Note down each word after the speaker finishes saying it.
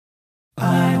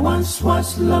I once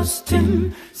was lost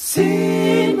in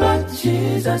sin, but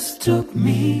Jesus took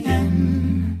me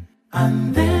in.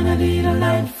 And then a little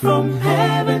light from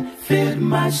heaven filled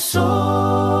my soul.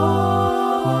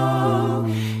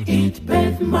 It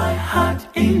bathed my heart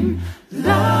in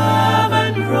love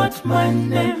and wrote my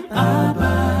name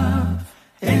above.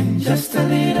 And just a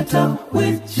little talk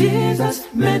with Jesus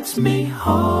makes me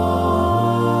whole.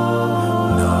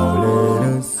 Now let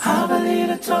us have a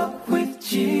little talk with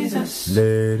Jesus.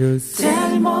 Let us tell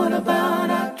him all about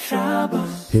our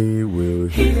troubles. He will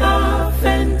hear our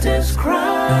faintest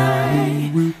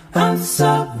cry.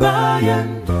 Answer by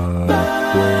and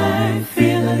by.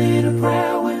 Feel a little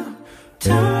prayer will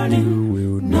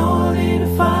turning. No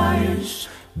little fires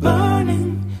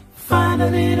burning. Find a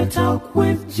little talk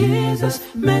with Jesus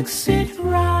makes it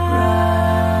right.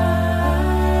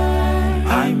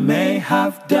 I may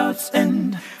have doubts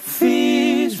and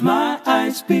fears, my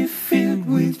eyes be filled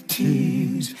with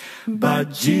tears,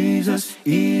 but Jesus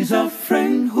is a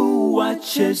friend who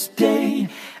watches day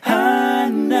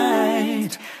and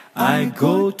night. I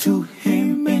go to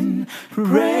him in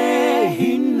prayer,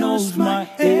 he knows my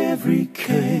every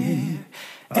care.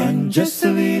 And just a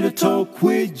little talk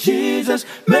with Jesus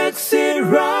makes it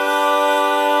right.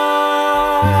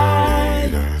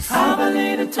 Have a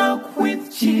little talk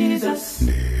with Jesus.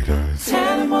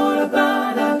 Tell him all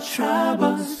about our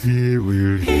troubles. He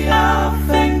will hear our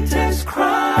faintest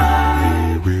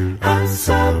cry.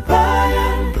 Answer by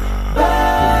and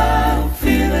by.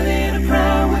 Feel a little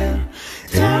prayer will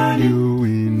turn you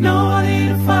in. No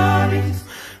little fire is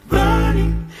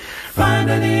burning. Find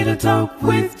a little talk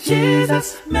with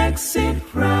Jesus makes it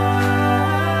right.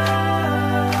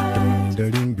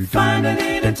 Find a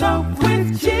little talk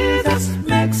with Jesus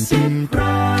makes it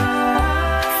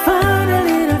right. Find a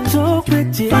little talk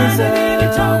with Jesus. Find a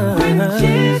little talk with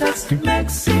Jesus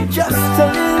makes it right. Just a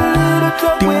little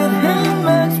talk with him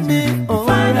makes me alright.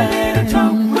 Find a little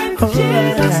talk with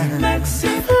Jesus makes it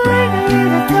right.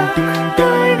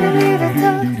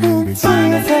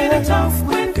 Find a little talk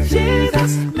with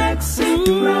Jesus makes it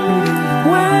right.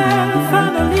 Well,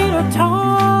 find a little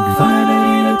talk. Find a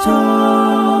little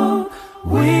talk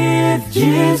with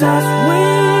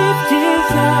Jesus.